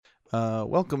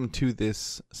Welcome to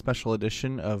this special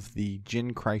edition of the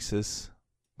Gin Crisis,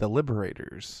 the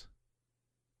Liberators.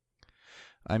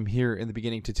 I'm here in the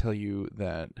beginning to tell you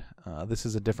that this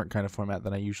is a different kind of format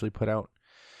than I usually put out.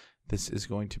 This is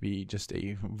going to be just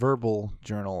a verbal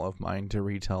journal of mine to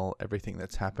retell everything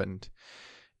that's happened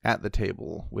at the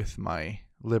table with my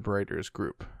Liberators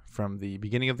group from the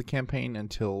beginning of the campaign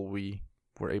until we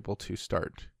were able to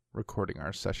start recording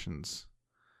our sessions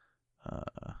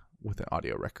with an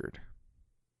audio record.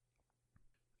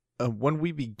 When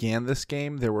we began this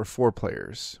game, there were 4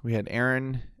 players. We had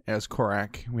Aaron as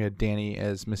Korak, we had Danny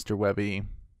as Mr. Webby,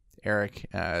 Eric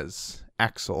as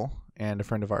Axel, and a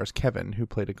friend of ours, Kevin, who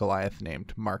played a Goliath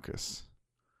named Marcus.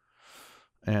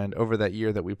 And over that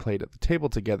year that we played at the table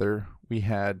together, we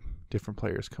had different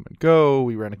players come and go.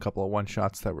 We ran a couple of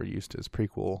one-shots that were used as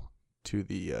prequel to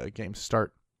the game's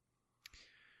start.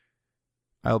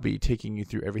 I'll be taking you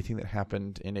through everything that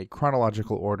happened in a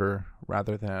chronological order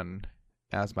rather than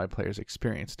as my players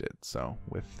experienced it. So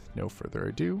with no further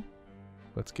ado,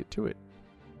 let's get to it.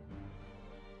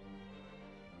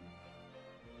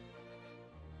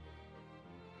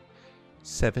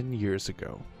 "7 years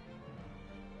ago,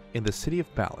 in the city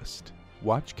of Ballast,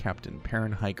 Watch Captain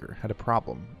Perrin Higer had a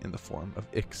problem in the form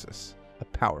of Ixis, a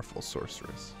powerful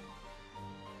sorceress.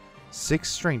 6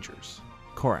 strangers,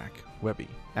 Korak, Webby,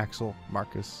 Axel,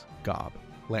 Marcus, Gob,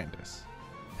 Landis,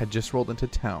 had just rolled into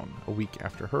town a week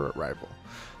after her arrival,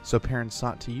 so Perrin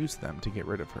sought to use them to get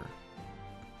rid of her.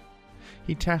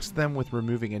 He tasked them with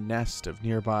removing a nest of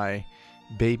nearby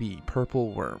baby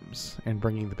purple worms and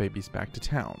bringing the babies back to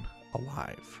town,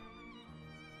 alive.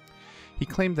 He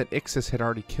claimed that Ixis had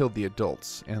already killed the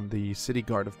adults, and the city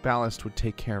guard of Ballast would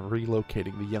take care of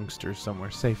relocating the youngsters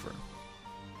somewhere safer.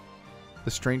 The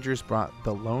strangers brought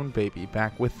the lone baby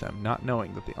back with them, not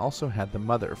knowing that they also had the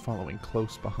mother following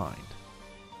close behind.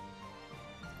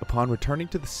 Upon returning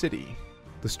to the city,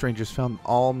 the strangers found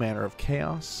all manner of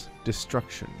chaos,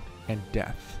 destruction, and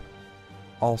death.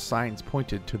 All signs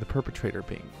pointed to the perpetrator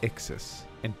being Ixis,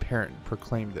 and Perrin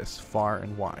proclaimed this far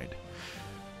and wide.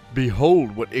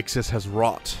 'Behold what Ixis has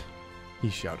wrought!' he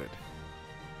shouted.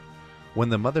 When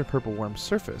the mother purple worm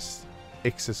surfaced,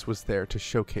 Ixis was there to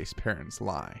showcase Perrin's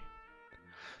lie.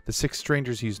 The 6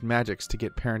 strangers used magics to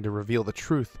get Perrin to reveal the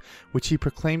truth, which he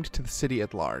proclaimed to the city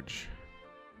at large.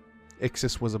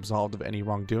 Ixis was absolved of any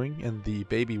wrongdoing, and the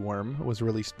baby worm was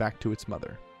released back to its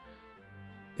mother.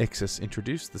 Ixis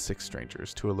introduced the 6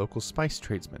 strangers to a local spice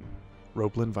tradesman,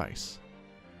 Roblin Weiss,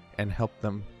 and helped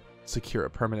them secure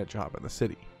a permanent job in the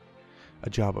city. A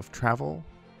job of travel,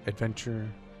 adventure,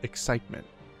 excitement,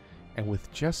 and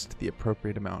with just the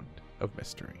appropriate amount of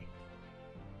mystery.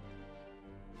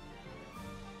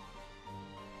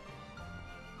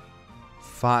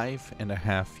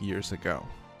 5.5 years ago.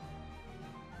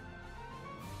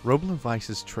 Roblin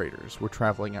Weiss's traders were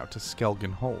traveling out to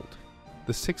Skelgen Hold.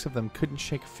 The 6 of them couldn't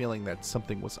shake a feeling that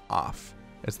something was off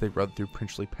as they rode through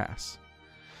Princhley Pass.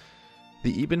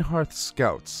 The Ebenhearth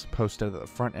scouts posted at the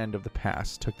front end of the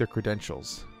pass took their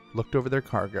credentials, looked over their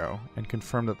cargo, and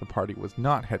confirmed that the party was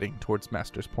not heading towards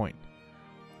Master's Point.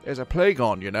 "There's a plague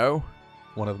on, you know,"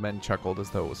 one of the men chuckled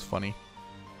as though it was funny.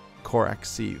 Korak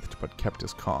seethed but kept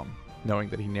his calm, knowing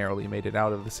that he narrowly made it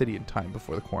out of the city in time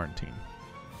before the quarantine.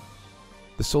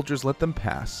 The soldiers let them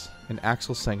pass, and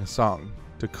Axel sang a song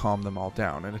to calm them all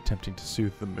down and attempting to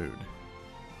soothe the mood.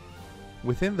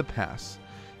 Within the pass,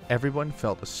 everyone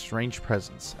felt a strange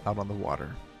presence out on the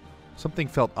water. Something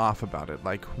felt off about it,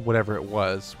 like whatever it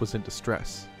was in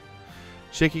distress.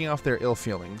 Shaking off their ill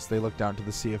feelings, they looked down to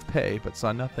the Sea of Pay, but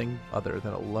saw nothing other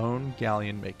than a lone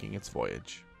galleon making its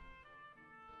voyage.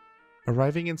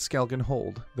 Arriving in Skelgen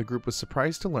Hold, the group was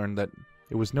surprised to learn that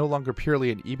it was no longer purely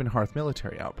an Ebenhearth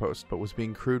military outpost, but was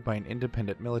being crewed by an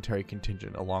independent military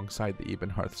contingent alongside the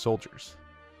Ebenhearth soldiers.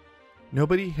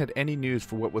 Nobody had any news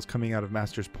for what was coming out of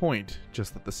Master's Point,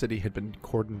 just that the city had been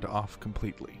cordoned off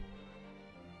completely.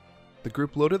 The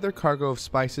group loaded their cargo of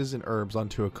spices and herbs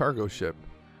onto a cargo ship,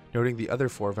 noting the other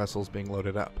 4 vessels being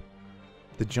loaded up.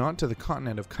 The jaunt to the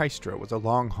continent of Kystra was a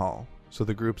long haul, so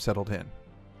the group settled in.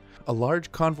 A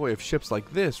large convoy of ships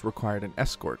like this required an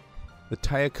escort. The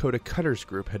Tyakota Cutters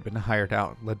group had been hired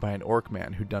out, led by an orc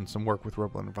man who'd done some work with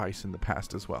Roblin Weiss in the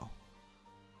past as well.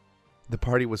 The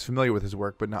party was familiar with his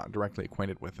work, but not directly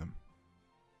acquainted with him.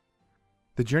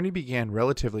 The journey began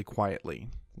relatively quietly.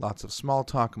 Lots of small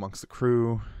talk amongst the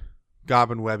crew.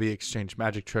 Gob and Webby exchanged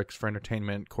magic tricks for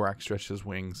entertainment, Korak stretched his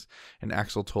wings, and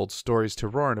Axel told stories to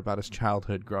Roran about his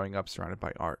childhood growing up surrounded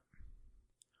by art.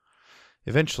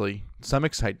 Eventually, some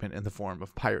excitement in the form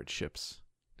of pirate ships.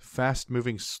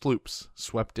 Fast-moving sloops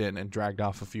swept in and dragged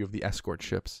off a few of the escort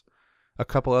ships. A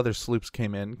couple other sloops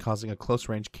came in, causing a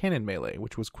close-range cannon melee,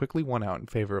 which was quickly won out in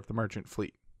favor of the merchant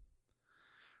fleet.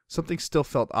 Something still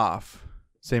felt off,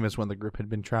 same as when the group had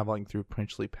been traveling through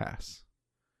Princhley Pass.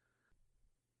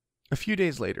 A few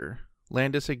days later,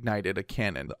 Landis ignited a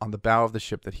cannon on the bow of the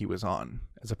ship that he was on,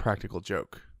 as a practical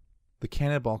joke. The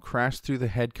cannonball crashed through the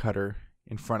head cutter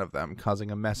in front of them, causing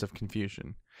a mess of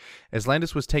confusion. As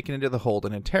Landis was taken into the hold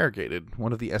and interrogated,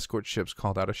 one of the escort ships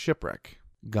called out a shipwreck.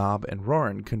 Gob and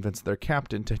Roran convinced their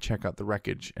captain to check out the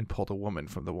wreckage and pulled a woman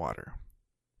from the water.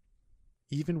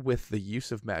 Even with the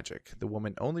use of magic, the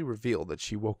woman only revealed that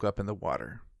she woke up in the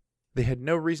water. They had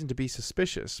no reason to be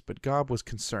suspicious, but Gob was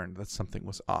concerned that something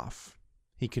was off.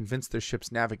 He convinced their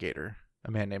ship's navigator, a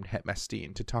man named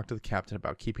Hetmastine, to talk to the captain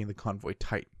about keeping the convoy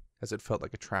tight, as it felt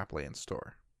like a trap lay in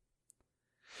store.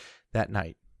 That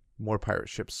night, more pirate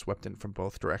ships swept in from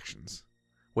both directions.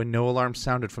 When no alarm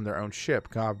sounded from their own ship,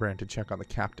 Gob ran to check on the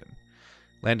captain.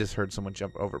 Landis heard someone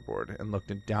jump overboard and looked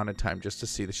down in time just to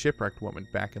see the shipwrecked woman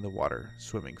back in the water,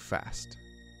 swimming fast.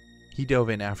 He dove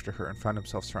in after her and found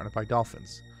himself surrounded by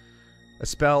dolphins. A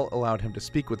spell allowed him to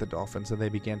speak with the dolphins, and they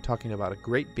began talking about a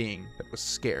great being that was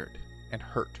scared and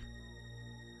hurt.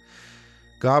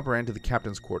 Gob ran to the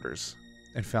captain's quarters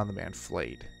and found the man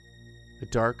flayed. A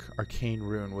dark, arcane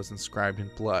rune was inscribed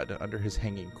in blood under his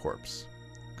hanging corpse.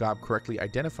 Gob correctly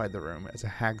identified the room as a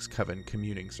Hag's Coven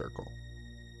communing circle.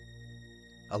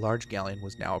 A large galleon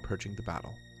was now approaching the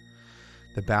battle.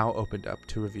 The bow opened up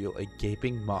to reveal a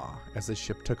gaping maw as the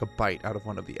ship took a bite out of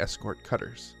one of the escort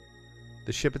cutters.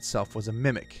 The ship itself was a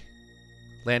mimic.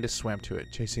 Landis swam to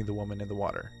it, chasing the woman in the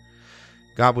water.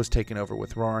 Gob was taken over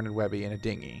with Roran and Webby in a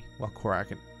dinghy, while Korak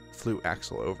flew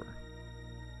Axel over.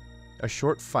 A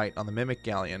short fight on the mimic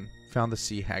galleon found the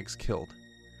sea hags killed.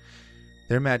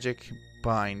 Their magic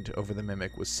bind over the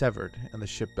mimic was severed, and the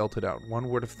ship belted out one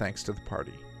word of thanks to the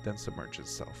party, then submerged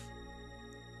itself.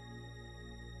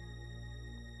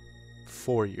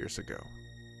 4 years ago.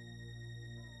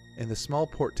 In the small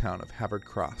port town of Havard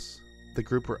Cross, the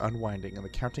group were unwinding and the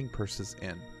counting purses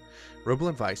in. Roble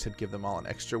and Weiss had given them all an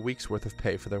extra week's worth of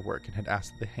pay for their work and had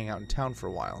asked that they hang out in town for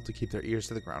a while to keep their ears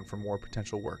to the ground for more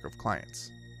potential work of clients.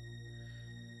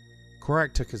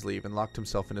 Korak took his leave and locked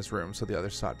himself in his room so the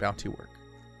others sought bounty work.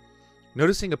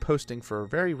 Noticing a posting for a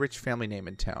very rich family name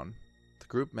in town, the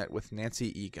group met with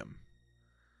Nancy Egum.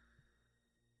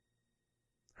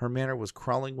 Her manor was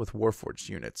crawling with Warforged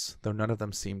units, though none of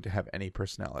them seemed to have any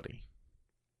personality.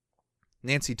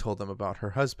 Nancy told them about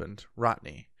her husband,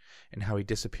 Rotney, and how he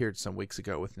disappeared some weeks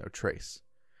ago with no trace.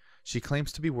 She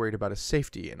claims to be worried about his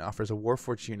safety and offers a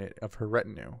Warforged unit of her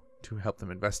retinue to help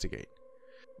them investigate.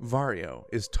 Vario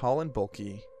is tall and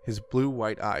bulky, his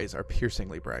blue-white eyes are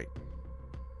piercingly bright.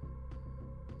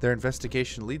 Their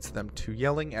investigation leads them to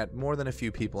yelling at more than a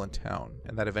few people in town,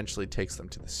 and that eventually takes them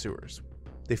to the sewers.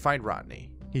 They find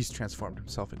Rotney. He's transformed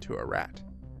himself into a rat.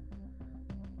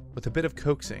 With a bit of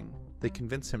coaxing, they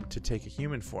convince him to take a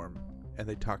human form, and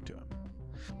they talk to him.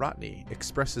 Rotney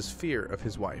expresses fear of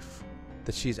his wife,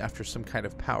 that she's after some kind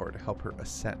of power to help her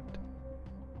ascend.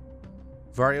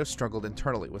 Vario struggled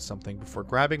internally with something before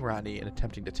grabbing Rotney and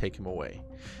attempting to take him away.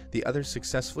 The others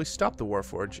successfully stopped the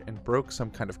Warforge and broke some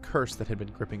kind of curse that had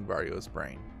been gripping Vario's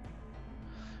brain.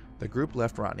 The group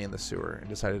left Rotney in the sewer and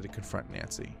decided to confront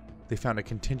Nancy. They found a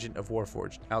contingent of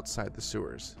Warforged outside the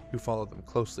sewers, who followed them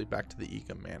closely back to the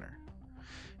Egum Manor.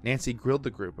 Nancy grilled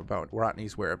the group about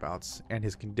Rotney's whereabouts and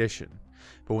his condition,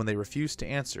 but when they refused to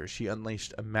answer, she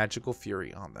unleashed a magical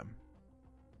fury on them.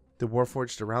 The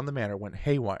Warforged around the manor went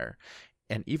haywire,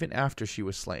 and even after she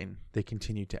was slain, they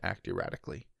continued to act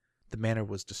erratically. The manor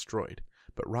was destroyed,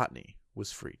 but Rotney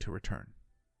was free to return.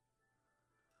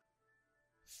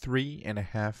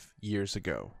 3.5 years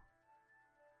ago.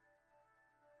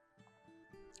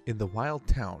 In the wild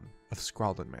town of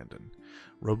Skraldenmanden,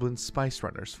 Roblin's spice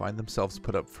runners find themselves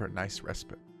put up for a nice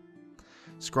respite.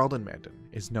 Skraldenmanden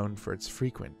is known for its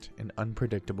frequent and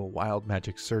unpredictable wild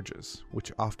magic surges,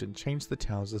 which often change the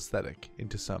town's aesthetic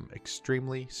into some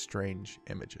extremely strange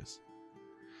images.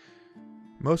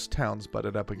 Most towns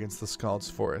butted up against the Skald's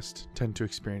Forest tend to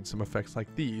experience some effects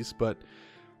like these, but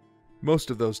most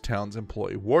of those towns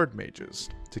employ ward mages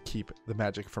to keep the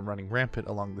magic from running rampant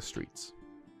along the streets.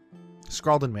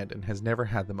 Skraldenmanden has never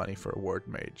had the money for a ward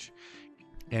mage,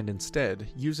 and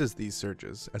instead uses these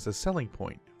surges as a selling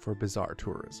point for bizarre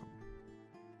tourism.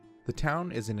 The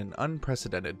town is in an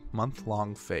unprecedented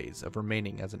month-long phase of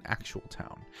remaining as an actual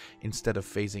town, instead of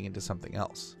phasing into something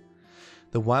else.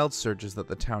 The wild surges that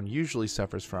the town usually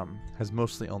suffers from has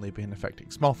mostly only been affecting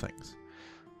small things.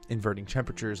 Inverting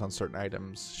temperatures on certain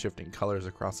items, shifting colors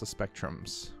across the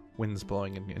spectrums, winds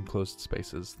blowing in enclosed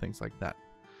spaces, things like that.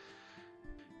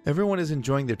 Everyone is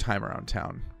enjoying their time around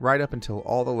town, right up until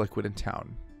all the liquid in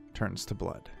town turns to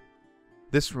blood.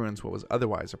 This ruins what was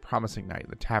otherwise a promising night in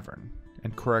the tavern,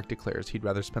 and Korak declares he'd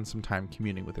rather spend some time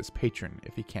communing with his patron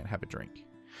if he can't have a drink.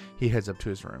 He heads up to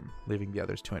his room, leaving the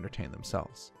others to entertain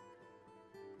themselves.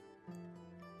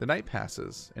 The night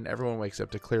passes, and everyone wakes up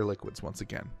to clear liquids once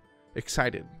again.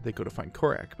 Excited, they go to find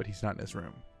Korak, but he's not in his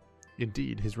room.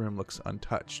 Indeed, his room looks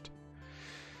untouched.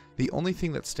 The only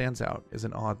thing that stands out is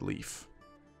an odd leaf.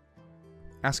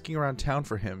 Asking around town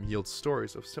for him yields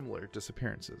stories of similar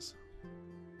disappearances.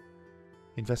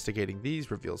 Investigating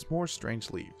these reveals more strange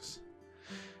leaves.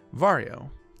 Vario,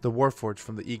 the warforged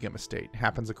from the Egam estate,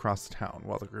 happens across the town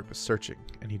while the group is searching,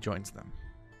 and he joins them.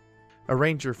 A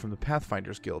ranger from the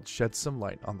Pathfinders Guild sheds some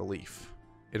light on the leaf.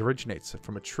 It originates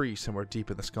from a tree somewhere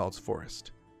deep in the Skald's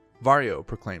forest. Vario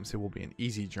proclaims it will be an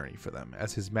easy journey for them,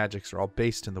 as his magics are all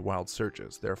based in the wild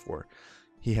surges, therefore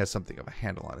he has something of a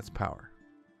handle on its power.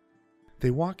 They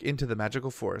walk into the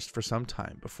magical forest for some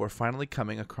time before finally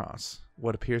coming across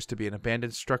what appears to be an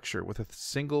abandoned structure with a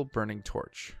single burning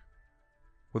torch.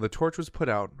 When the torch was put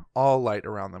out, all light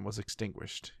around them was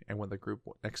extinguished, and when the group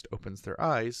next opens their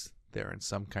eyes, they're in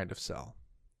some kind of cell.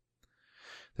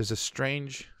 There's a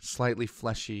strange, slightly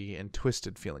fleshy and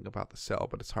twisted feeling about the cell,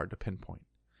 but it's hard to pinpoint.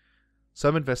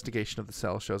 Some investigation of the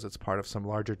cell shows it's part of some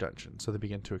larger dungeon, so they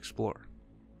begin to explore.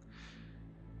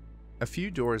 A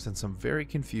few doors and some very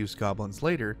confused goblins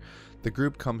later, the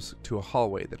group comes to a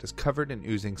hallway that is covered in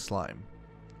oozing slime.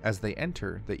 As they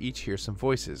enter, they each hear some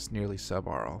voices nearly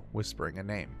sub-aural, whispering a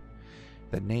name.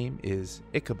 The name is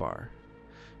Ikabar.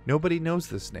 Nobody knows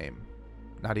this name,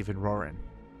 not even Rorin.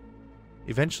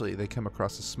 Eventually, they come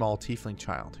across a small tiefling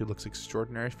child who looks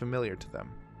extraordinarily familiar to them.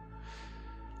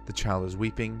 The child is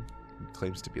weeping, and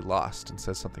claims to be lost, and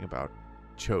says something about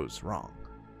chose wrong.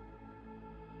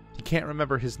 He can't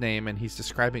remember his name, and he's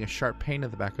describing a sharp pain in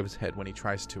the back of his head when he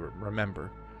tries to remember.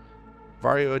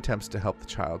 Vario attempts to help the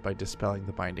child by dispelling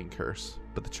the binding curse,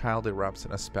 but the child erupts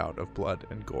in a spout of blood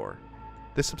and gore.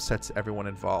 This upsets everyone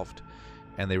involved,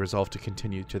 and they resolve to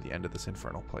continue to the end of this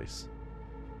infernal place.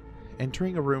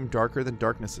 Entering a room darker than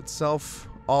darkness itself,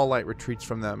 all light retreats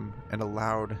from them, and a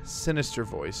loud, sinister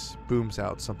voice booms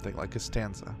out something like a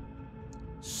stanza.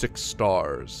 6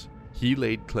 stars. He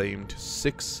laid claim to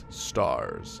 6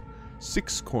 stars.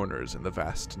 6 corners in the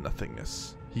vast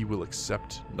nothingness. He will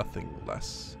accept nothing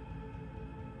less.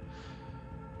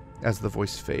 As the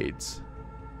voice fades,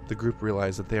 the group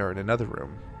realize that they are in another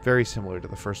room, very similar to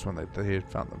the first one that they had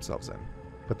found themselves in,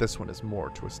 but this one is more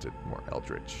twisted, more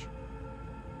eldritch.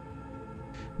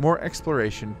 More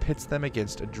exploration pits them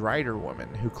against a Drider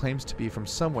woman who claims to be from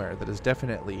somewhere that is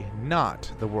definitely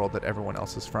not the world that everyone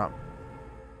else is from.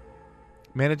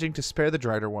 Managing to spare the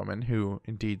Drider woman, who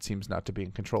indeed seems not to be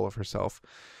in control of herself,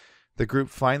 the group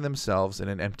find themselves in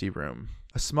an empty room.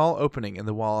 A small opening in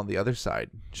the wall on the other side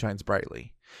shines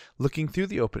brightly. Looking through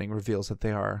the opening reveals that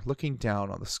they are looking down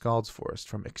on the Skald's forest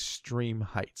from extreme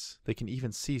heights. They can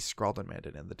even see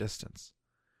Skraldemanden in the distance.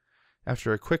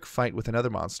 After a quick fight with another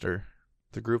monster,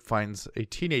 the group finds a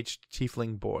teenage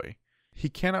tiefling boy. He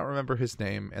cannot remember his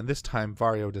name, and this time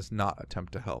Vario does not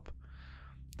attempt to help.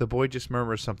 The boy just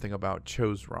murmurs something about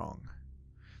chose wrong.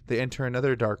 They enter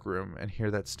another dark room and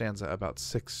hear that stanza about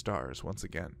 6 stars once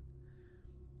again.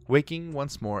 Waking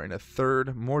once more in a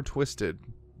third, more twisted,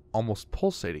 almost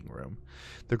pulsating room,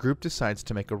 the group decides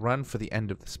to make a run for the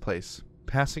end of this place.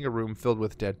 Passing a room filled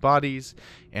with dead bodies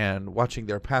and watching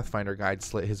their Pathfinder guide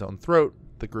slit his own throat,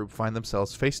 the group find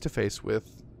themselves face to face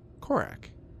with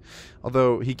Korak.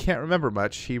 Although he can't remember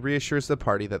much, he reassures the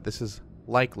party that this is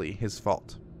likely his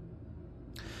fault.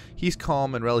 He's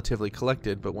calm and relatively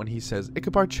collected, but when he says,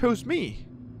 Ikabar chose me,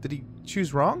 did he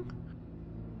choose wrong?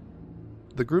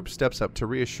 The group steps up to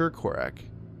reassure Korak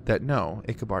that no,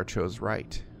 Ikabar chose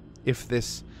right. If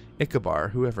this Ikabar,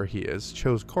 whoever he is,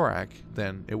 chose Korak,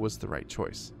 then it was the right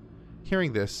choice.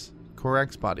 Hearing this,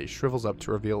 Korak's body shrivels up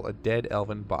to reveal a dead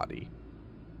elven body.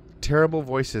 Terrible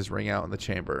voices ring out in the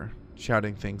chamber,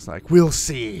 shouting things like, "We'll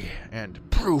see," and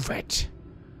 "Prove it."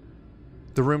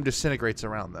 The room disintegrates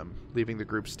around them, leaving the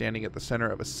group standing at the center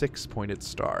of a 6-pointed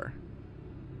star.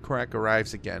 Korak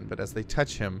arrives again, but as they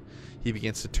touch him, he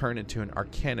begins to turn into an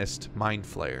arcanist mind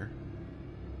flayer.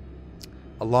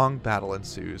 A long battle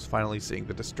ensues, finally seeing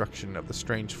the destruction of the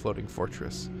strange floating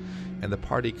fortress, and the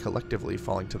party collectively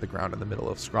falling to the ground in the middle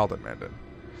of Skraldemanden.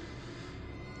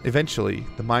 Eventually,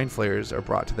 the mind flayers are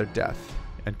brought to their death,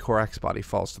 and Korak's body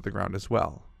falls to the ground as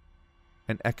well.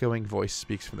 An echoing voice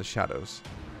speaks from the shadows.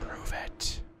 Prove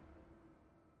it.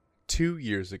 2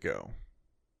 years ago.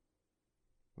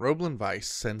 Roblin Weiss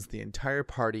sends the entire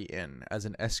party in as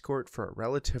an escort for a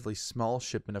relatively small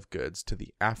shipment of goods to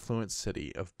the affluent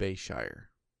city of Bayshire.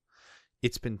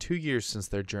 It's been 2 years since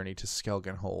their journey to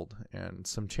Skelgenhold, and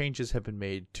some changes have been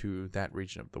made to that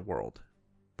region of the world.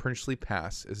 Princhley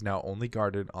Pass is now only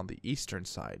guarded on the eastern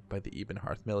side by the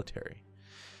Ebenharth military,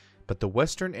 but the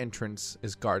western entrance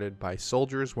is guarded by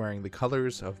soldiers wearing the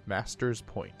colors of Master's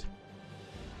Point.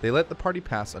 They let the party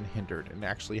pass unhindered and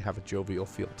actually have a jovial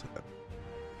feel to them.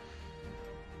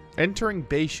 Entering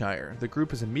Bayshire, the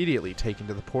group is immediately taken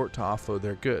to the port to offload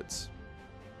their goods.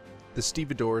 The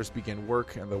stevedores begin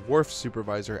work, and the wharf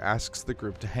supervisor asks the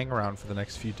group to hang around for the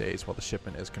next few days while the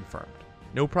shipment is confirmed.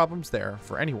 No problems there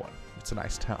for anyone. It's a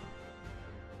nice town.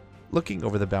 Looking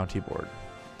over the bounty board,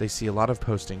 they see a lot of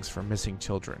postings for missing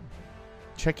children.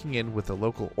 Checking in with the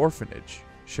local orphanage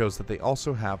shows that they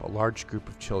also have a large group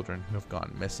of children who have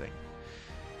gone missing.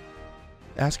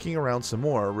 Asking around some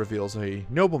more reveals a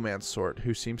nobleman sort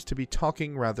who seems to be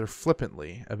talking rather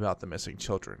flippantly about the missing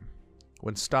children.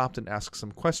 When stopped and asked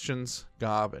some questions,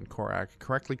 Gob and Korak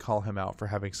correctly call him out for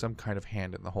having some kind of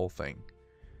hand in the whole thing.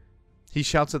 He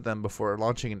shouts at them before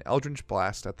launching an eldritch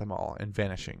blast at them all and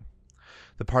vanishing.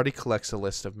 The party collects a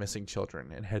list of missing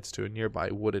children and heads to a nearby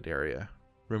wooded area,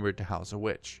 rumored to house a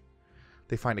witch.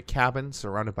 They find a cabin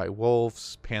surrounded by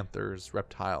wolves, panthers,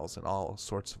 reptiles, and all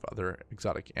sorts of other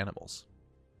exotic animals.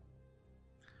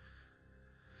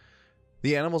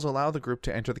 The animals allow the group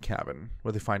to enter the cabin,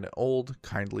 where they find an old,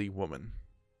 kindly woman.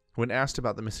 When asked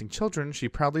about the missing children, she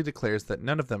proudly declares that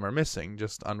none of them are missing,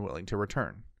 just unwilling to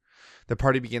return. The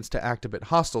party begins to act a bit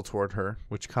hostile toward her,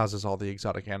 which causes all the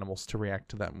exotic animals to react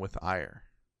to them with ire.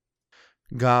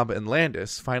 Gob and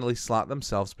Landis finally slot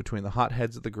themselves between the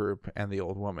hotheads of the group and the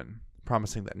old woman,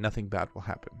 promising that nothing bad will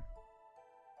happen.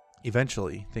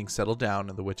 Eventually, things settle down,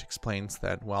 and the witch explains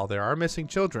that while there are missing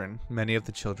children, many of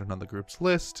the children on the group's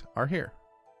list are here.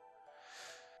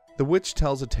 The witch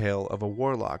tells a tale of a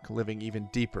warlock living even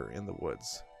deeper in the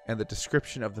woods, and the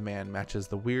description of the man matches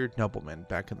the weird nobleman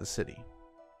back in the city.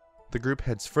 The group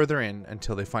heads further in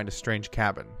until they find a strange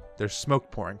cabin. There's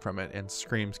smoke pouring from it, and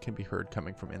screams can be heard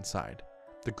coming from inside.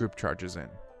 The group charges in.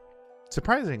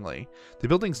 Surprisingly, the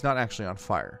building's not actually on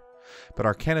fire, but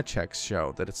Arcana checks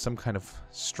show that it's some kind of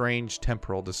strange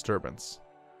temporal disturbance.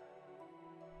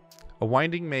 A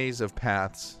winding maze of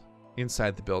paths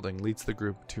inside the building leads the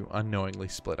group to unknowingly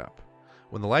split up.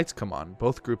 When the lights come on,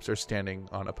 both groups are standing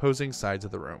on opposing sides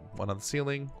of the room, one on the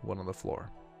ceiling, one on the floor.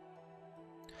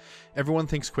 Everyone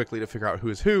thinks quickly to figure out who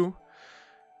is who,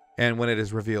 and when it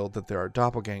is revealed that there are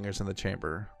doppelgangers in the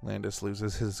chamber, Landis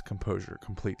loses his composure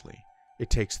completely. It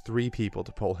takes 3 people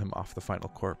to pull him off the final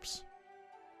corpse.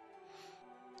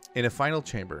 In a final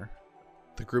chamber,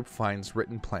 the group finds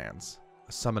written plans,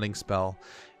 a summoning spell,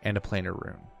 and a planar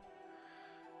rune.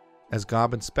 As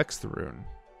Gob inspects the rune,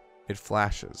 it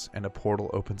flashes and a portal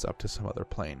opens up to some other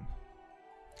plane.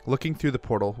 Looking through the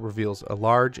portal reveals a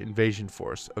large invasion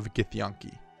force of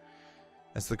Githyanki.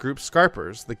 As the group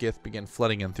scarpers, the Gith begin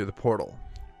flooding in through the portal.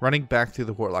 Running back through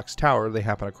the Warlock's tower, they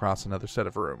happen across another set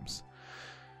of rooms.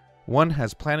 One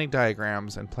has planning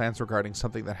diagrams and plans regarding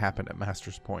something that happened at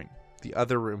Master's Point. The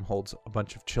other room holds a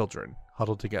bunch of children,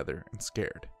 huddled together and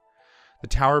scared. The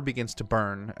tower begins to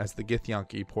burn as the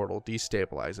Githyanki portal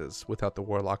destabilizes without the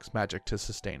Warlock's magic to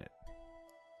sustain it.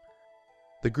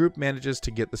 The group manages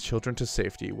to get the children to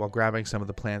safety while grabbing some of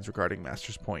the plans regarding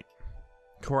Master's Point.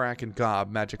 Korak and Gob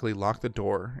magically lock the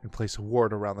door and place a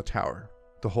ward around the tower.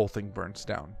 The whole thing burns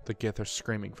down. The Gith are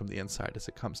screaming from the inside as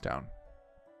it comes down.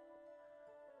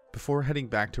 Before heading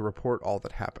back to report all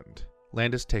that happened,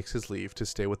 Landis takes his leave to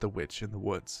stay with the witch in the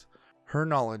woods. Her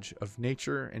knowledge of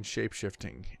nature and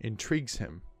shapeshifting intrigues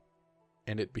him,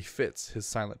 and it befits his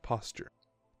silent posture.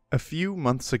 A few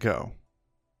months ago,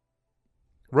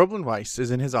 Roblin Weiss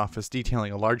is in his office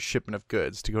detailing a large shipment of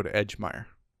goods to go to Edgemire.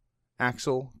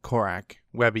 Axel, Korak,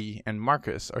 Webby, and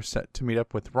Marcus are set to meet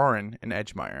up with Roran in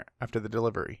Edgemire after the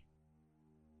delivery.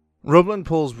 Roblin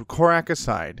pulls Korak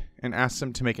aside and asks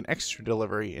him to make an extra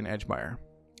delivery in Edgemire.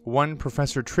 One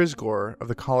Professor Trisgor of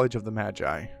the College of the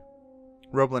Magi.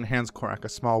 Roblin hands Korak a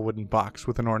small wooden box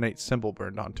with an ornate symbol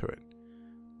burned onto it.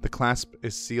 The clasp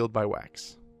is sealed by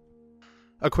wax.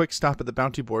 A quick stop at the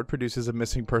bounty board produces a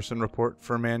missing person report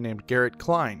for a man named Garrett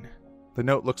Klein. The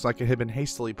note looks like it had been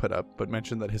hastily put up, but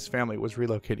mentioned that his family was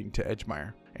relocating to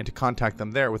Edgemire, and to contact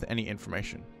them there with any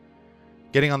information.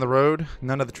 Getting on the road,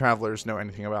 none of the travelers know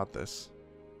anything about this.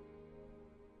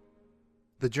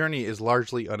 The journey is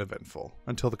largely uneventful,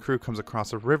 until the crew comes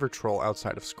across a river troll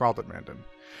outside of Scraldenranden.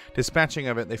 Dispatching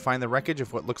of it, they find the wreckage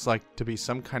of what looks like to be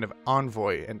some kind of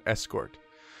envoy and escort.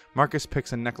 Marcus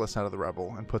picks a necklace out of the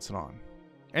rubble and puts it on.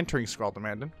 Entering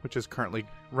Skaldemanden, which is currently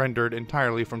rendered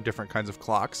entirely from different kinds of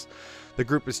clocks, the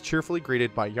group is cheerfully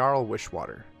greeted by Jarl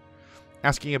Wishwater.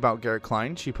 Asking about Garrett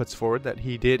Klein, she puts forward that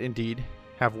he did indeed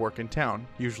have work in town,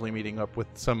 usually meeting up with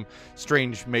some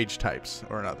strange mage types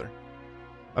or another.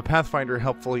 A pathfinder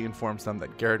helpfully informs them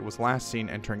that Garrett was last seen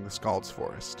entering the Skald's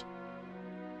Forest.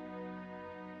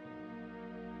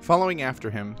 Following after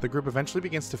him, the group eventually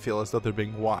begins to feel as though they're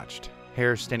being watched,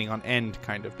 hair standing on end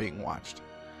kind of being watched.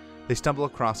 They stumble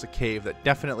across a cave that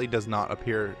definitely does not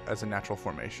appear as a natural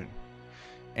formation.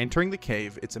 Entering the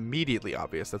cave, it's immediately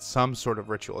obvious that some sort of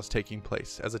ritual is taking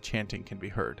place, as a chanting can be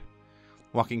heard.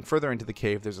 Walking further into the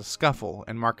cave, there's a scuffle,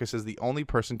 and Marcus is the only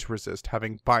person to resist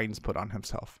having binds put on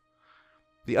himself.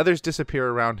 The others disappear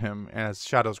around him as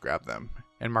shadows grab them,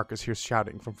 and Marcus hears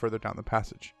shouting from further down the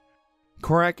passage.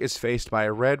 Korak is faced by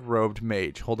a red-robed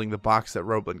mage holding the box that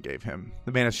Roblin gave him.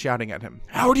 The man is shouting at him,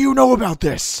 "How do you know about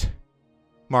this?"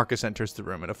 Marcus enters the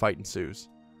room and a fight ensues.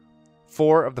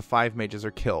 4 of the 5 mages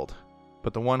are killed,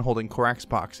 but the one holding Korak's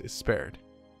box is spared.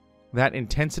 That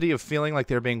intensity of feeling like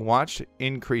they're being watched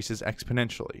increases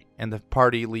exponentially, and the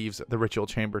party leaves the ritual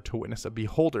chamber to witness a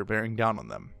beholder bearing down on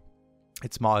them.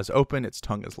 Its maw is open, its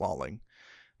tongue is lolling.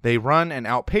 They run and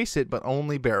outpace it, but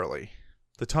only barely.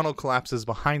 The tunnel collapses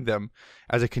behind them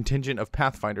as a contingent of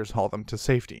pathfinders haul them to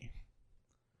safety.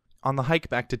 On the hike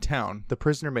back to town, the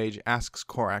prisoner mage asks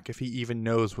Korak if he even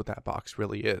knows what that box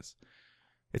really is.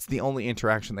 It's the only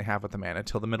interaction they have with the man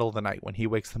until the middle of the night when he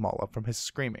wakes them all up from his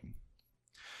screaming.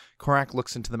 Korak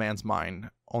looks into the man's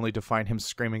mind, only to find him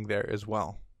screaming there as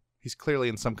well. He's clearly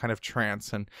in some kind of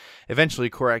trance, and eventually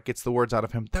Korak gets the words out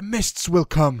of him, "The mists will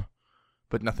come!"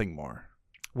 But nothing more.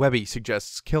 Webby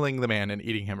suggests killing the man and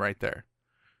eating him right there.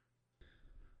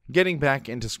 Getting back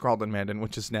into Skaldemanden,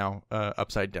 which is now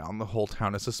upside down, the whole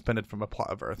town is suspended from a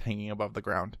plot of earth hanging above the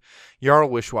ground. Jarl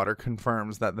Wishwater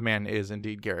confirms that the man is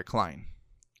indeed Garrett Klein.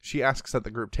 She asks that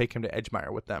the group take him to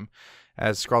Edgemire with them,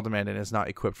 as Skaldemanden is not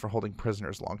equipped for holding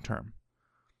prisoners long term.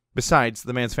 Besides,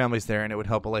 the man's family's there, and it would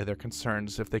help allay their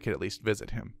concerns if they could at least visit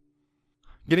him.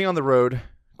 Getting on the road,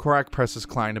 Korak presses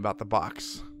Klein about the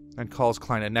box, and calls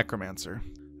Klein a necromancer.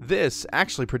 This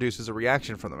actually produces a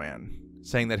reaction from the man,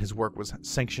 saying that his work was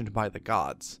sanctioned by the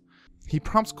gods. He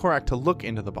prompts Korak to look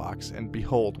into the box and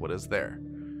behold what is there.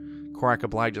 Korak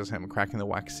obliges him, cracking the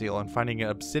wax seal and finding an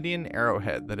obsidian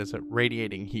arrowhead that is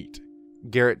radiating heat.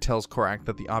 Garrett tells Korak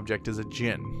that the object is a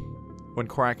djinn. When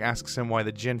Korak asks him why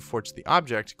the djinn forged the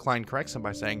object, Klein corrects him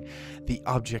by saying, "The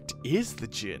object is the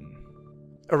djinn."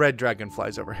 A red dragon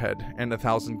flies overhead, and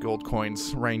 1,000 gold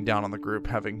coins rain down on the group,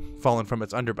 having fallen from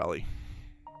its underbelly.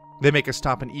 They make a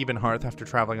stop in Ebenhearth after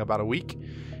traveling about a week,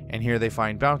 and here they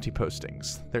find bounty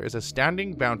postings. There is a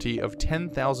standing bounty of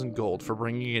 10,000 gold for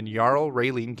bringing in Jarl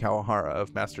Raylene Kawahara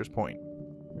of Master's Point,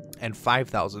 and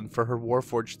 5,000 for her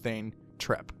Warforged Thane,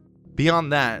 Trep.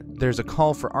 Beyond that, there's a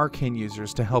call for arcane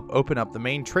users to help open up the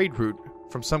main trade route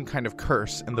from some kind of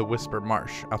curse in the Whisper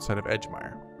Marsh outside of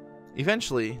Edgemire.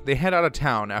 Eventually, they head out of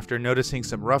town after noticing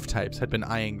some rough types had been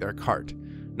eyeing their cart.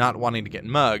 Not wanting to get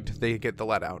mugged, they get the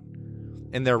let out.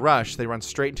 In their rush, they run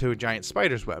straight into a giant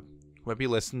spider's web. Webby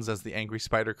listens as the angry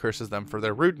spider curses them for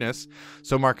their rudeness,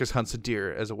 so Marcus hunts a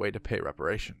deer as a way to pay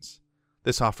reparations.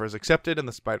 This offer is accepted, and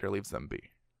the spider leaves them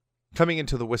be. Coming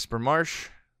into the Whisper Marsh,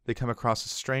 they come across a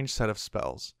strange set of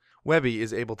spells. Webby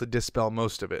is able to dispel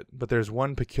most of it, but there's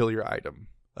one peculiar item,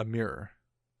 a mirror.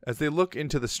 As they look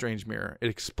into the strange mirror, it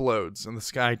explodes, and the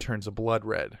sky turns a blood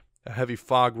red. A heavy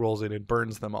fog rolls in and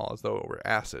burns them all as though it were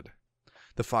acid.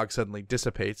 The fog suddenly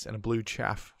dissipates, and a blue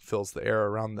chaff fills the air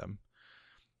around them.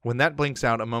 When that blinks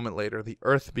out a moment later, the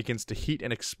earth begins to heat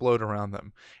and explode around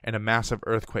them, and a massive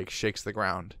earthquake shakes the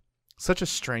ground. Such a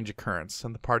strange occurrence,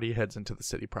 and the party heads into the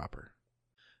city proper.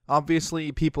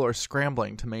 Obviously, people are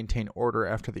scrambling to maintain order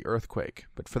after the earthquake,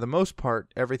 but for the most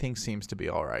part, everything seems to be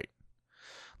alright.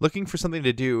 Looking for something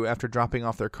to do after dropping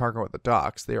off their cargo at the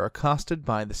docks, they are accosted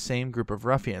by the same group of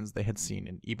ruffians they had seen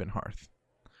in Ebenhearth.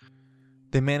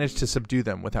 They manage to subdue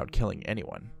them without killing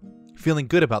anyone. Feeling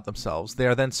good about themselves, they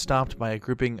are then stopped by a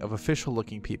grouping of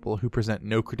official-looking people who present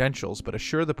no credentials but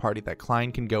assure the party that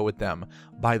Klein can go with them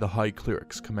by the High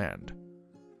Cleric's command.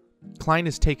 Klein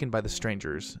is taken by the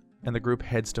strangers, and the group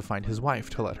heads to find his wife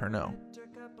to let her know.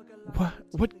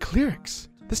 What clerics?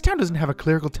 This town doesn't have a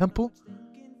clerical temple.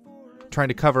 Trying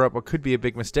to cover up what could be a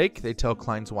big mistake, they tell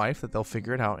Klein's wife that they'll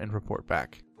figure it out and report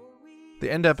back. They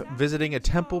end up visiting a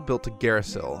temple built to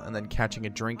Garrisil and then catching a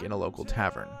drink in a local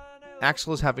tavern.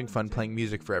 Axel is having fun playing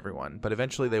music for everyone, but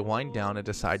eventually they wind down and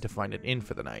decide to find an inn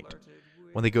for the night.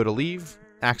 When they go to leave,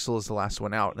 Axel is the last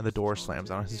one out and the door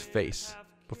slams on his face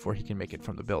before he can make it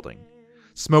from the building.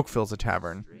 Smoke fills the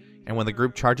tavern, and when the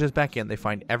group charges back in, they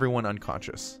find everyone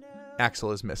unconscious.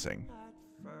 Axel is missing.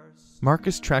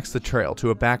 Marcus tracks the trail to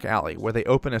a back alley where they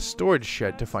open a storage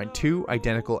shed to find 2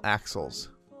 identical Axels.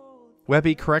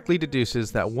 Webby correctly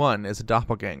deduces that one is a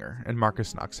doppelganger, and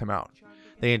Marcus knocks him out.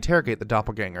 They interrogate the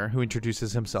doppelganger, who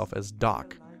introduces himself as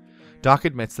Doc. Doc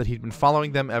admits that he'd been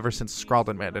following them ever since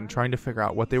Skraldenmanden, trying to figure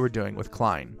out what they were doing with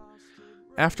Klein.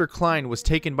 After Klein was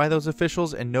taken by those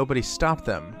officials and nobody stopped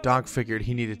them, Doc figured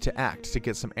he needed to act to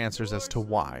get some answers as to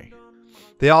why.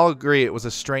 They all agree it was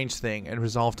a strange thing and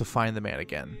resolve to find the man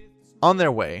again. On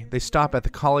their way, they stop at the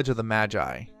College of the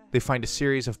Magi. They find a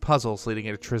series of puzzles leading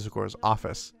into Trisgor's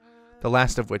office, the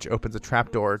last of which opens a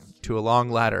trapdoor to a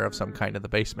long ladder of some kind in the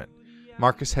basement.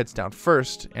 Marcus heads down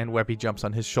first, and Webby jumps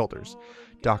on his shoulders.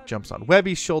 Doc jumps on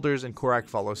Webby's shoulders, and Korak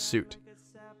follows suit.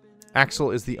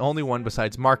 Axel is the only one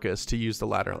besides Marcus to use the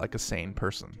ladder like a sane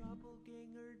person.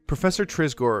 Professor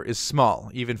Trisgor is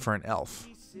small, even for an elf.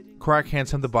 Korak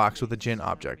hands him the box with the djinn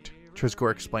object.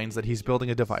 Trisgor explains that he's building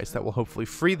a device that will hopefully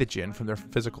free the djinn from their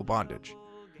physical bondage.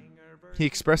 He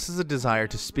expresses a desire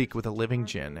to speak with a living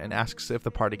djinn and asks if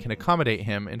the party can accommodate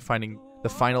him in finding the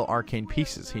final arcane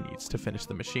pieces he needs to finish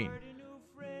the machine.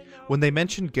 When they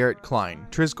mention Garrett Klein,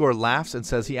 Trisgor laughs and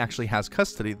says he actually has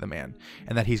custody of the man,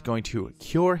 and that he's going to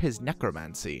cure his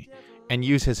necromancy and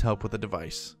use his help with the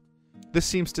device. This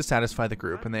seems to satisfy the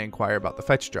group, and they inquire about the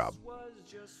fetch job.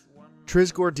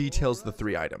 Trisgor details the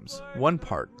 3 items. One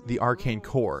part, the arcane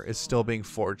core, is still being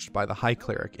forged by the High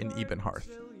Cleric in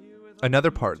Ebenhearth.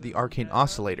 Another part, the arcane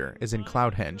oscillator, is in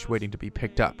Cloudhenge waiting to be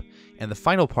picked up, and the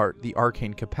final part, the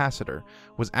arcane capacitor,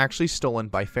 was actually stolen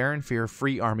by Farinfear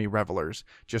Free Army revelers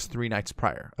just 3 nights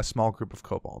prior, a small group of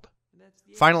kobold.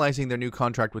 Finalizing their new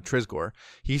contract with Trisgor,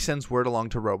 he sends word along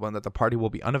to Roblin that the party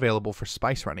will be unavailable for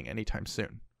spice running anytime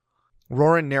soon.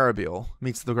 Roran Narabil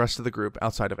meets the rest of the group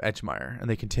outside of Edgemire, and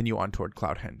they continue on toward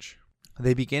Cloudhenge.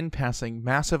 They begin passing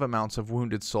massive amounts of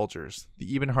wounded soldiers.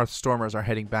 The Ebenhearth Stormers are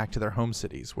heading back to their home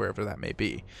cities, wherever that may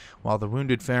be, while the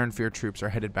wounded Farinfear troops are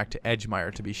headed back to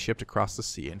Edgemire to be shipped across the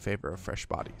sea in favor of fresh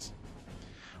bodies.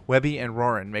 Webby and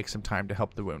Roran make some time to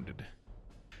help the wounded.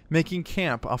 Making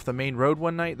camp off the main road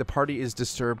one night, the party is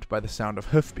disturbed by the sound of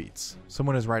hoofbeats.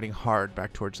 Someone is riding hard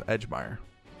back towards Edgemire.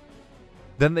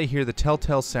 Then they hear the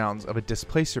telltale sounds of a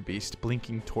displacer beast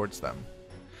blinking towards them.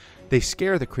 They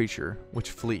scare the creature,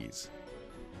 which flees.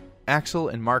 Axel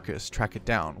and Marcus track it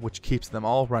down, which keeps them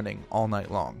all running all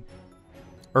night long.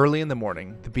 Early in the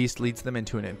morning, the beast leads them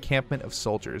into an encampment of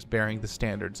soldiers bearing the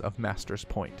standards of Master's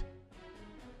Point.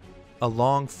 A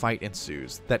long fight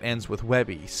ensues that ends with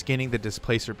Webby skinning the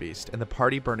displacer beast and the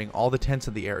party burning all the tents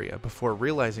in the area before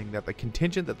realizing that the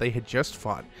contingent that they had just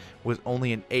fought was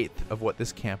only an eighth of what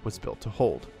this camp was built to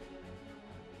hold.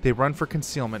 They run for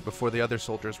concealment before the other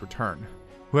soldiers return.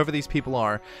 Whoever these people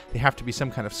are, they have to be some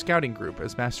kind of scouting group,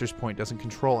 as Master's Point doesn't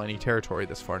control any territory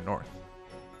this far north.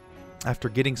 After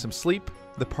getting some sleep,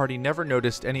 the party never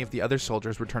noticed any of the other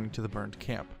soldiers returning to the burned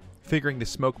camp. Figuring the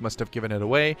smoke must have given it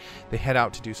away, they head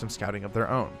out to do some scouting of their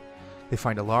own. They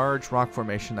find a large rock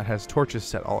formation that has torches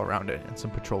set all around it and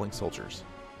some patrolling soldiers.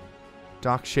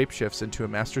 Doc shapeshifts into a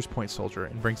Master's Point soldier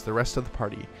and brings the rest of the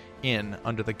party in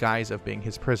under the guise of being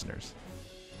his prisoners.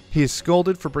 He is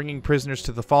scolded for bringing prisoners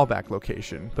to the fallback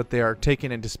location, but they are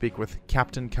taken in to speak with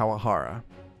Captain Kawahara.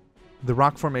 The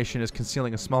rock formation is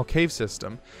concealing a small cave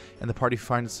system, and the party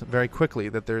finds very quickly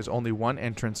that there is only one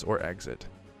entrance or exit.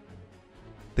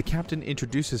 The captain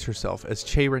introduces herself as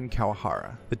Cheirin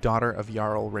Kawahara, the daughter of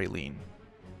Jarl Raylene.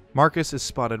 Marcus is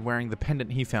spotted wearing the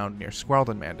pendant he found near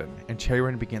Skraldenmanden, and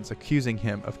Cheirin begins accusing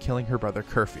him of killing her brother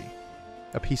Kurfi,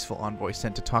 a peaceful envoy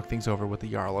sent to talk things over with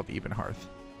the Jarl of Ebenhearth.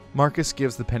 Marcus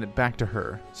gives the pendant back to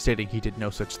her, stating he did no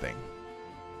such thing.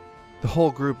 The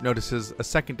whole group notices a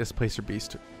second displacer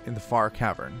beast in the far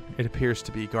cavern. It appears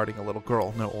to be guarding a little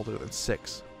girl no older than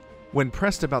 6. When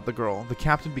pressed about the girl, the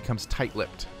captain becomes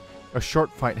tight-lipped. A short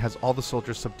fight has all the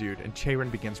soldiers subdued, and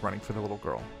Cheirin begins running for the little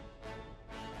girl.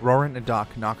 Roran and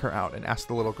Doc knock her out and ask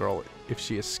the little girl if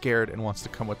she is scared and wants to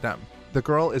come with them. The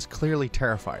girl is clearly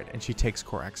terrified, and she takes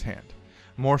Korak's hand.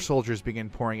 More soldiers begin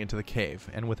pouring into the cave,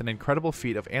 and with an incredible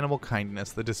feat of animal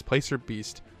kindness, the displacer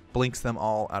beast blinks them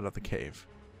all out of the cave.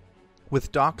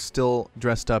 With Doc still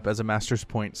dressed up as a Master's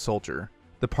Point soldier,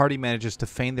 the party manages to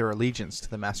feign their allegiance to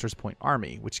the Master's Point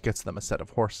army, which gets them a set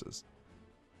of horses.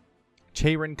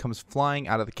 Cheirin comes flying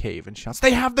out of the cave and shouts,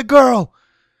 "They have the girl!"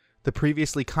 The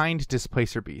previously kind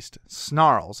displacer beast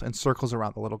snarls and circles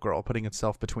around the little girl, putting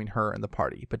itself between her and the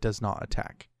party, but does not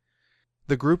attack.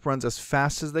 The group runs as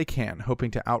fast as they can,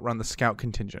 hoping to outrun the scout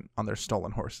contingent on their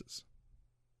stolen horses.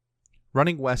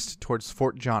 Running west towards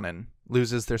Fort Jonin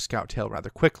loses their scout tail rather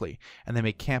quickly, and they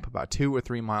make camp about 2 or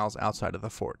 3 miles outside of the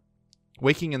fort.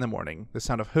 Waking in the morning, the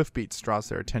sound of hoofbeats draws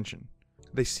their attention.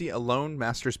 They see a lone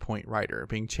Master's Point rider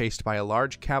being chased by a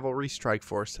large cavalry strike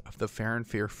force of the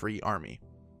Fair Free Army.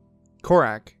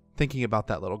 Korak, thinking about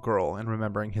that little girl and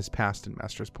remembering his past in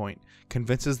Master's Point,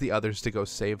 convinces the others to go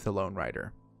save the lone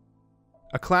rider.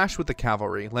 A clash with the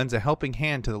cavalry lends a helping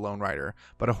hand to the lone rider,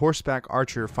 but a horseback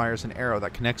archer fires an arrow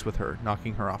that connects with her,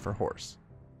 knocking her off her horse.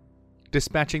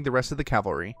 Dispatching the rest of the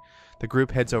cavalry, the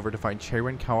group heads over to find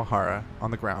Cheirin Kawahara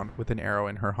on the ground with an arrow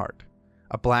in her heart.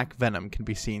 A black venom can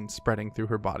be seen spreading through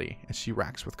her body as she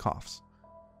racks with coughs.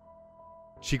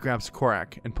 She grabs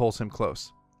Korak and pulls him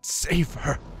close. "Save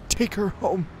her! Take her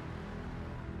home!"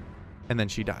 And then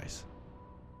she dies.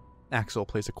 Axel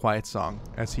plays a quiet song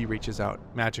as he reaches out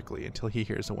magically until he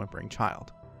hears a whimpering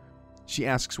child. She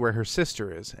asks where her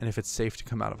sister is and if it's safe to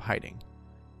come out of hiding.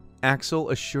 Axel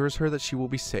assures her that she will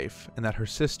be safe and that her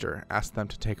sister asked them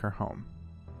to take her home.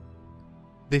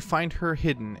 They find her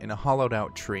hidden in a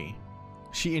hollowed-out tree.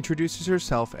 She introduces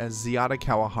herself as Ziada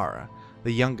Kawahara,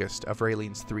 the youngest of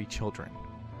Raylene's 3 children.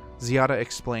 Ziada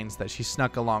explains that she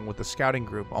snuck along with the scouting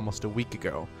group almost a week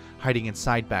ago, hiding in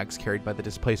side bags carried by the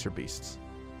displacer beasts.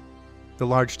 The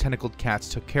large tentacled cats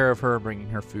took care of her, bringing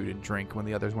her food and drink when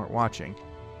the others weren't watching.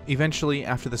 Eventually,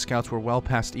 after the scouts were well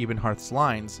past Ebenharth's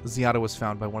lines, Ziada was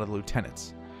found by one of the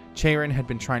lieutenants. Cheirin had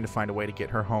been trying to find a way to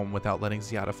get her home without letting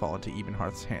Ziada fall into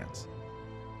Ebenharth's hands.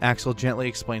 Axel gently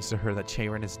explains to her that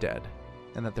Cheirin is dead,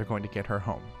 and that they're going to get her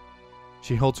home.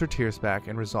 She holds her tears back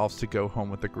and resolves to go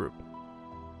home with the group.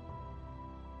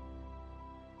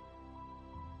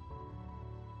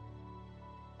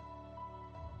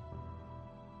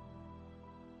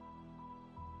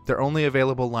 Their only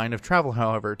available line of travel,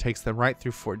 however, takes them right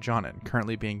through Fort Jonin,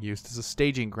 currently being used as a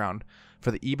staging ground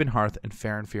for the Ebenharth and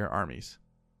Fear armies.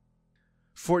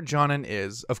 Fort Jonin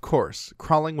is, of course,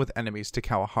 crawling with enemies to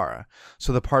Kawahara,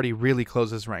 so the party really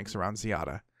closes ranks around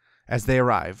Ziada. As they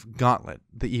arrive, Gauntlet,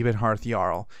 the Ebenharth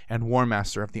Jarl and War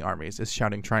Master of the armies, is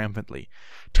shouting triumphantly,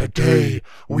 "Today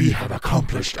we have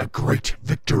accomplished a great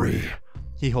victory."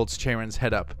 He holds Cheirin's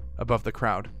head up above the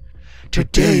crowd.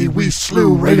 "Today we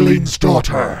slew Raylene's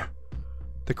daughter."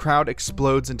 The crowd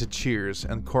explodes into cheers,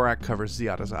 and Korak covers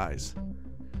Ziada's eyes.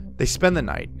 They spend the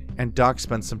night, and Doc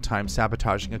spends some time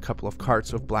sabotaging a couple of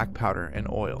carts of black powder and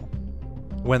oil.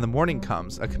 When the morning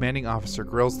comes, a commanding officer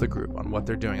grills the group on what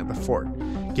they're doing at the fort,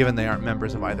 given they aren't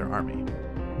members of either army.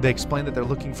 They explain that they're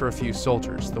looking for a few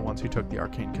soldiers, the ones who took the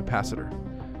arcane capacitor.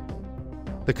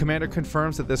 The commander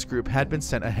confirms that this group had been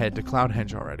sent ahead to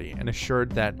Cloudhenge already, and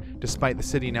assured that, despite the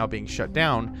city now being shut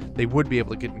down, they would be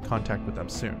able to get in contact with them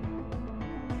soon.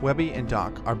 Webby and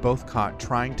Doc are both caught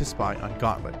trying to spy on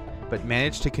Gauntlet, but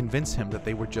manage to convince him that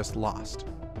they were just lost.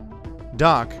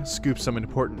 Doc scoops some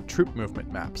important troop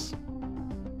movement maps.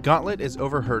 Gauntlet is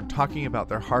overheard talking about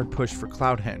their hard push for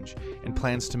Cloudhenge and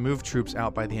plans to move troops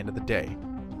out by the end of the day.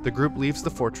 The group leaves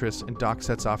the fortress and Doc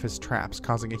sets off his traps,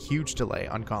 causing a huge delay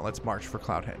on Gauntlet's march for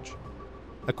Cloudhenge.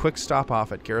 A quick stop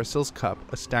off at Garrisil's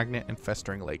Cup, a stagnant and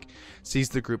festering lake, sees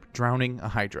the group drowning a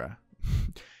hydra.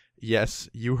 Yes,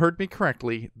 you heard me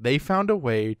correctly. They found a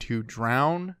way to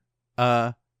drown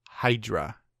a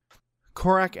hydra.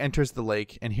 Korak enters the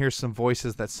lake and hears some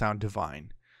voices that sound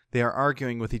divine. They are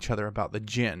arguing with each other about the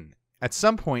djinn. At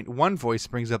some point, one voice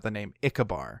brings up the name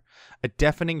Ikabar. A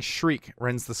deafening shriek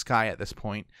rends the sky at this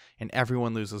point, and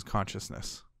everyone loses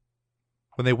consciousness.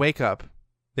 When they wake up,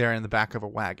 they are in the back of a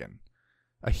wagon.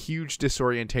 A huge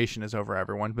disorientation is over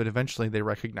everyone, but eventually they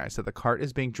recognize that the cart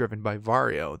is being driven by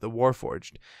Vario, the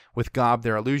Warforged, with Gob,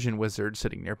 their illusion wizard,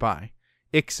 sitting nearby.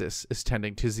 Ixis is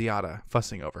tending to Ziada,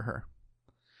 fussing over her.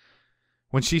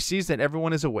 When she sees that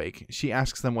everyone is awake, she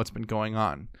asks them what's been going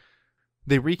on.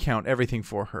 They recount everything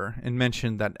for her and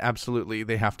mention that absolutely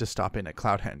they have to stop in at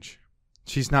Cloudhenge.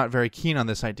 She's not very keen on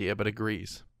this idea, but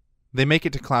agrees. They make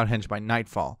it to Cloudhenge by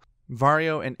nightfall.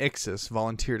 Vario and Ixis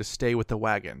volunteer to stay with the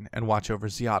wagon and watch over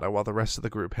Ziada while the rest of the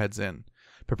group heads in.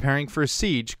 Preparing for a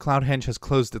siege, Cloudhenge has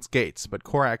closed its gates, but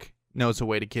Korak knows a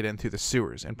way to get in through the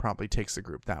sewers and promptly takes the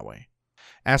group that way.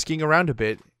 Asking around a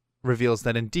bit reveals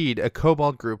that indeed a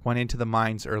kobold group went into the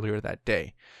mines earlier that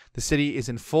day. The city is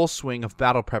in full swing of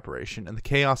battle preparation, and the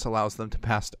chaos allows them to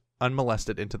pass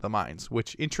unmolested into the mines,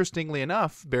 which, interestingly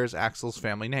enough, bears Axel's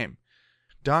family name.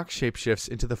 Doc shapeshifts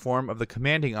into the form of the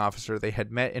commanding officer they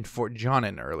had met in Fort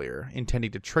Jonin earlier,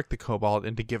 intending to trick the kobold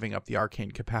into giving up the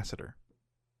arcane capacitor.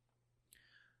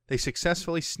 They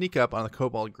successfully sneak up on the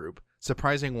kobold group,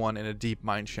 surprising one in a deep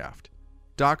mine shaft.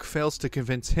 Doc fails to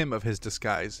convince him of his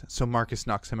disguise, so Marcus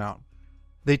knocks him out.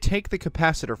 They take the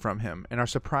capacitor from him and are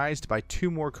surprised by 2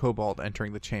 more kobold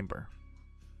entering the chamber.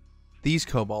 These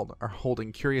kobold are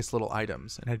holding curious little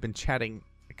items and had been chatting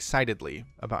excitedly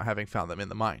about having found them in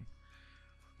the mine.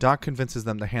 Doc convinces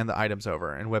them to hand the items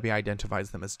over, and Webby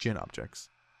identifies them as djinn objects.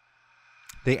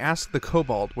 They ask the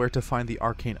kobold where to find the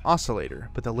arcane oscillator,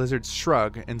 but the lizards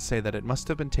shrug and say that it must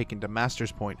have been taken to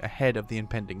Master's Point ahead of the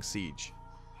impending siege.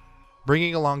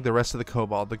 Bringing along the rest of the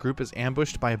kobold, the group is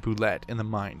ambushed by a boulette in the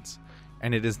mines,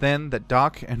 and it is then that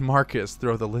Doc and Marcus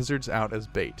throw the lizards out as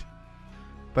bait.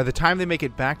 By the time they make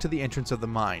it back to the entrance of the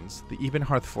mines, the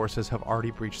Ebenhearth forces have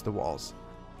already breached the walls.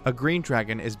 A green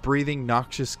dragon is breathing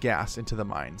noxious gas into the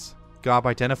mines. Gob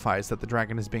identifies that the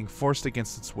dragon is being forced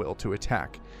against its will to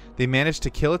attack. They manage to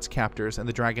kill its captors, and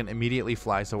the dragon immediately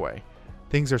flies away.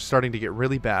 Things are starting to get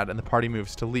really bad, and the party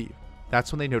moves to leave.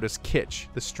 That's when they notice Kitch,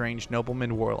 the strange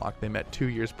nobleman warlock they met 2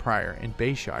 years prior in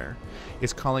Bayshire,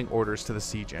 is calling orders to the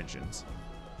siege engines.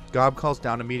 Gob calls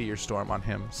down a meteor storm on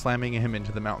him, slamming him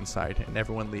into the mountainside, and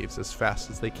everyone leaves as fast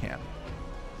as they can.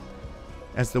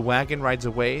 As the wagon rides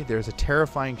away, there is a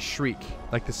terrifying shriek,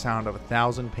 like the sound of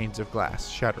 1,000 panes of glass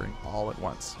shattering all at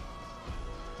once.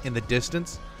 In the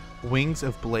distance, wings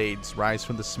of blades rise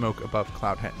from the smoke above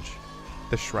Cloudhenge.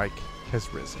 The Shrike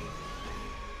has risen.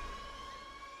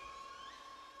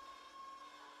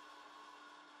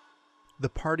 The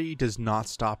party does not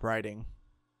stop riding.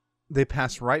 They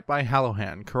pass right by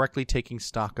Hallowhan, correctly taking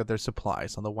stock of their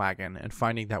supplies on the wagon and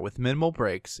finding that with minimal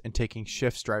breaks and taking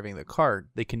shifts driving the cart,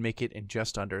 they can make it in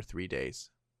just under 3 days.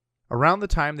 Around the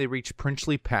time they reach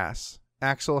Princhley Pass,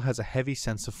 Axel has a heavy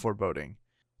sense of foreboding.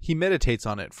 He meditates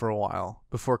on it for a while,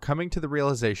 before coming to the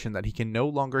realization that he can no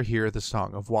longer hear the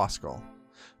song of Waskull.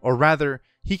 Or rather,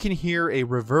 he can hear a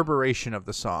reverberation of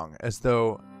the song, as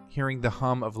though hearing the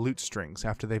hum of lute strings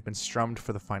after they've been strummed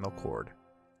for the final chord.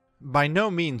 By no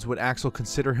means would Axel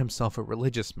consider himself a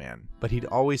religious man, but he'd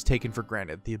always taken for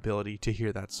granted the ability to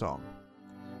hear that song.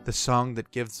 The song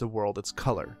that gives the world its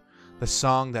color, the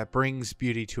song that brings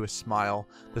beauty to a smile,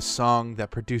 the song that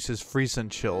produces frozen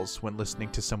chills when listening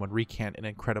to someone recant an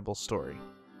incredible story.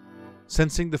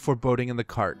 Sensing the foreboding in the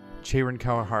cart, Cheiron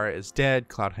Kawahara is dead,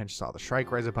 Cloudhenge saw the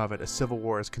Shrike rise above it, a civil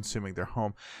war is consuming their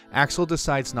home. Axel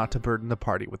decides not to burden the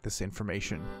party with this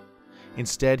information.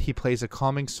 Instead, he plays a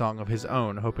calming song of his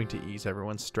own, hoping to ease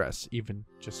everyone's stress, even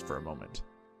just for a moment.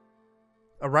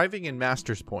 Arriving in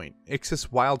Master's Point, Ixis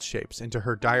wild shapes into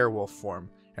her direwolf form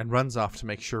and runs off to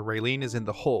make sure Raylene is in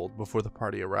the hold before the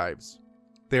party arrives.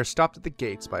 They are stopped at the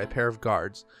gates by a pair of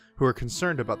guards who are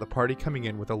concerned about the party coming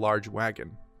in with a large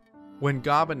wagon. When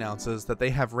Gob announces that they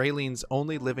have Raylene's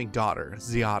only living daughter,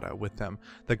 Ziada, with them,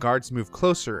 the guards move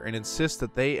closer and insist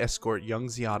that they escort young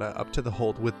Ziada up to the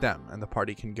hold with them and the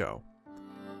party can go.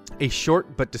 A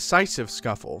short but decisive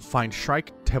scuffle finds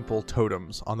Shrike Temple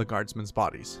totems on the guardsmen's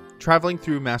bodies. Traveling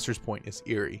through Master's Point is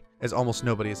eerie, as almost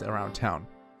nobody is around town.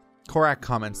 Korak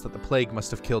comments that the plague must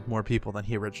have killed more people than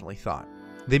he originally thought.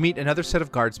 They meet another set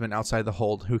of guardsmen outside the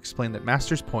hold who explain that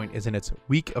Master's Point is in its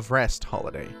Week of Rest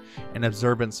holiday, an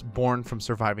observance born from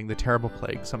surviving the terrible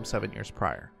plague some 7 years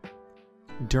prior.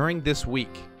 During this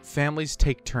week, families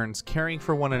take turns caring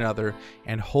for one another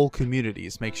and whole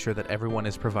communities make sure that everyone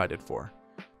is provided for.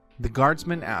 The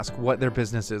guardsmen ask what their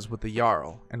business is with the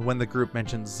Jarl, and when the group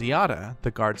mentions Ziada, the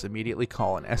guards immediately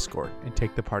call an escort and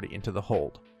take the party into the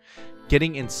hold.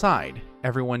 Getting inside,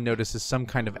 everyone notices some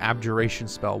kind of abjuration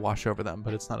spell wash over them,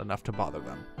 but it's not enough to bother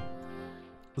them.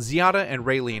 Ziada and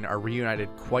Raylene are reunited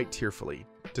quite tearfully,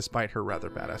 despite her rather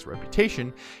badass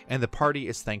reputation, and the party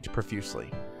is thanked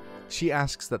profusely. She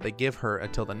asks that they give her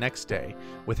until the next day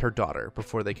with her daughter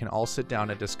before they can all sit down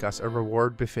and discuss a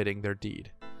reward befitting their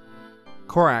deed.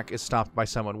 Korak is stopped by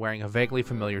someone wearing a vaguely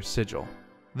familiar sigil.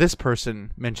 This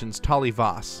person mentions Tali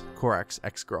Voss, Korak's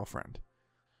ex-girlfriend.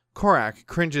 Korak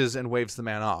cringes and waves the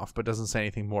man off, but doesn't say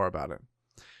anything more about it.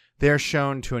 They are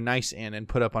shown to a nice inn and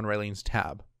put up on Raylene's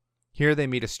tab. Here they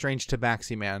meet a strange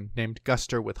tabaxi man named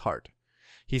Guster with Heart.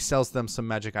 He sells them some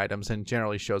magic items and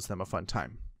generally shows them a fun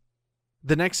time.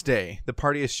 The next day, the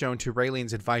party is shown to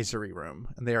Raylene's advisory room,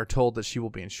 and they are told that she will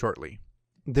be in shortly.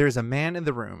 There is a man in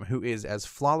the room who is as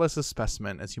flawless a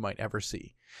specimen as you might ever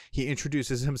see. He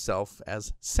introduces himself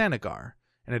as Sanagar,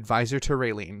 an advisor to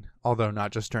Raylene, although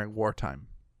not just during wartime.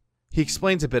 He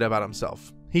explains a bit about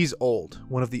himself. He's old,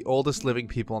 one of the oldest living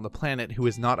people on the planet who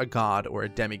is not a god or a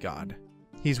demigod.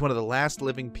 He's one of the last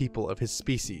living people of his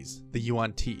species, the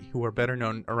Yuan-Ti, who are better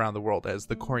known around the world as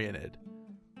the Corianid.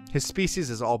 His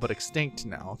species is all but extinct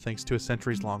now, thanks to a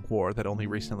centuries-long war that only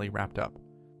recently wrapped up.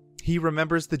 He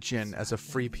remembers the Jinn as a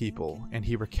free people, and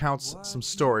he recounts some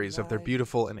stories of their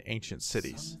beautiful and ancient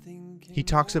cities. He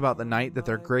talks about the night that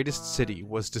their greatest city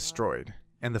was destroyed,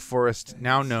 and the forest,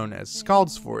 now known as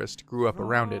Skald's Forest, grew up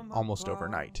around it almost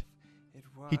overnight.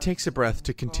 He takes a breath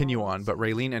to continue on, but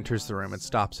Raylene enters the room and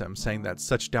stops him, saying that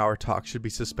such dour talk should be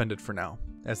suspended for now,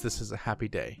 as this is a happy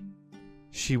day.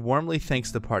 She warmly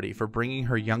thanks the party for bringing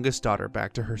her youngest daughter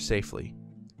back to her safely.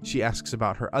 She asks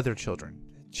about her other children,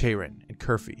 Cheirin and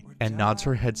Kurfi, and nods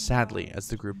her head sadly as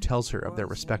the group tells her of their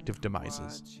respective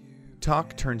demises.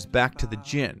 Talk turns back to the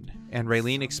Jinn, and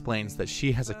Raylene explains that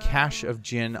she has a cache of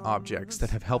Jinn objects that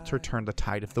have helped her turn the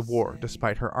tide of the war,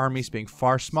 despite her armies being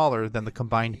far smaller than the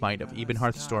combined might of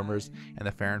Ebonhearth Stormers and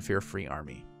the Farinfir Free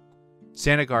Army.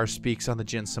 Sanagar speaks on the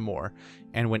Jinn some more,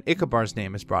 and when Ikabar's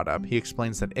name is brought up, he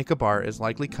explains that Ikabar is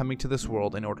likely coming to this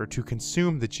world in order to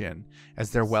consume the Jinn, as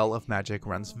their well of magic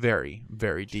runs very,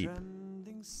 very deep.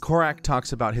 Korak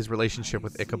talks about his relationship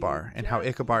with Ikabar, and how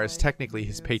Ikabar is technically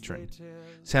his patron.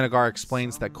 Sanagar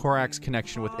explains that Korak's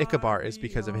connection with Ikabar is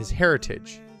because of his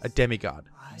heritage, a demigod,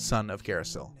 son of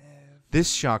Garrisil.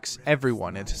 This shocks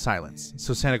everyone into silence,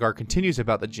 so Sanagar continues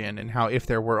about the Jinn and how if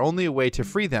there were only a way to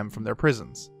free them from their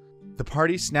prisons. The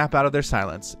party snap out of their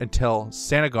silence and tell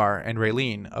Sanagar and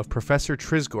Raylene of Professor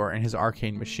Trisgor and his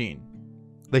arcane machine.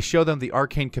 They show them the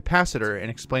arcane capacitor and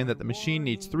explain that the machine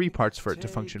needs 3 parts for it to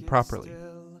function properly.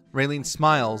 Raylene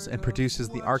smiles and produces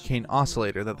the arcane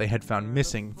oscillator that they had found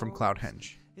missing from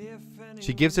Cloudhenge.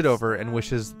 She gives it over and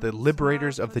wishes the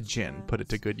Liberators of the Jinn put it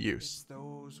to good use.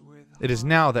 It is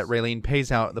now that Raylene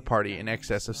pays out the party in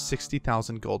excess of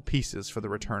 60,000 gold pieces for the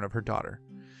return of her daughter.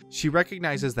 She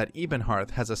recognizes that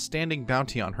Ebonhearth has a standing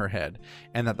bounty on her head,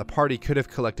 and that the party could have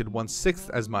collected 1/6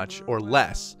 as much or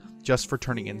less just for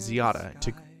turning in Ziada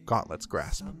to Gauntlet's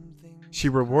grasp. She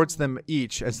rewards them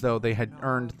each as though they had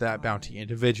earned that bounty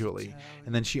individually,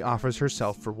 and then she offers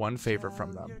herself for one favor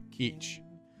from them, each.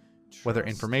 Whether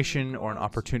information or an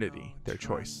opportunity, their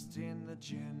choice.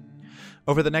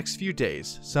 Over the next few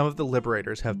days, some of the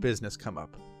Liberators have business come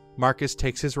up. Marcus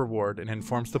takes his reward and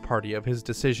informs the party of his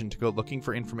decision to go looking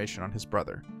for information on his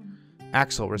brother.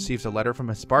 Axel receives a letter from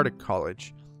Hespardic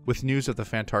College with news of the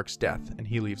Fantarch's death, and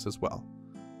he leaves as well.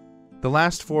 The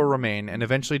last 4 remain and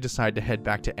eventually decide to head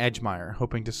back to Edgemire,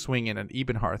 hoping to swing in at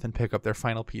Ebonhearth and pick up their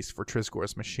final piece for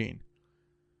Trisgor's machine.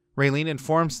 Raylene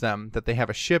informs them that they have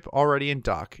a ship already in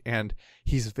dock, and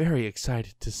he's very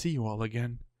excited to see you all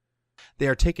again. They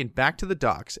are taken back to the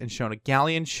docks and shown a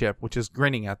galleon ship which is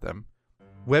grinning at them.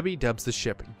 Webby dubs the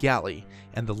ship Galley,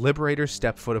 and the Liberators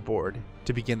step foot aboard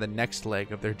to begin the next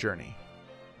leg of their journey.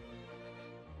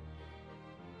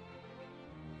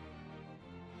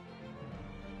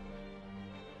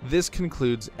 This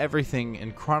concludes everything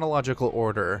in chronological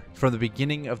order from the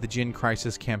beginning of the Jinn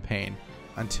Crisis campaign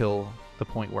until the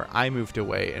point where I moved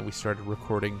away and we started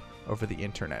recording over the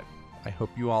internet. I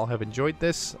hope you all have enjoyed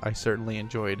this. I certainly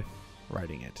enjoyed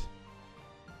writing it.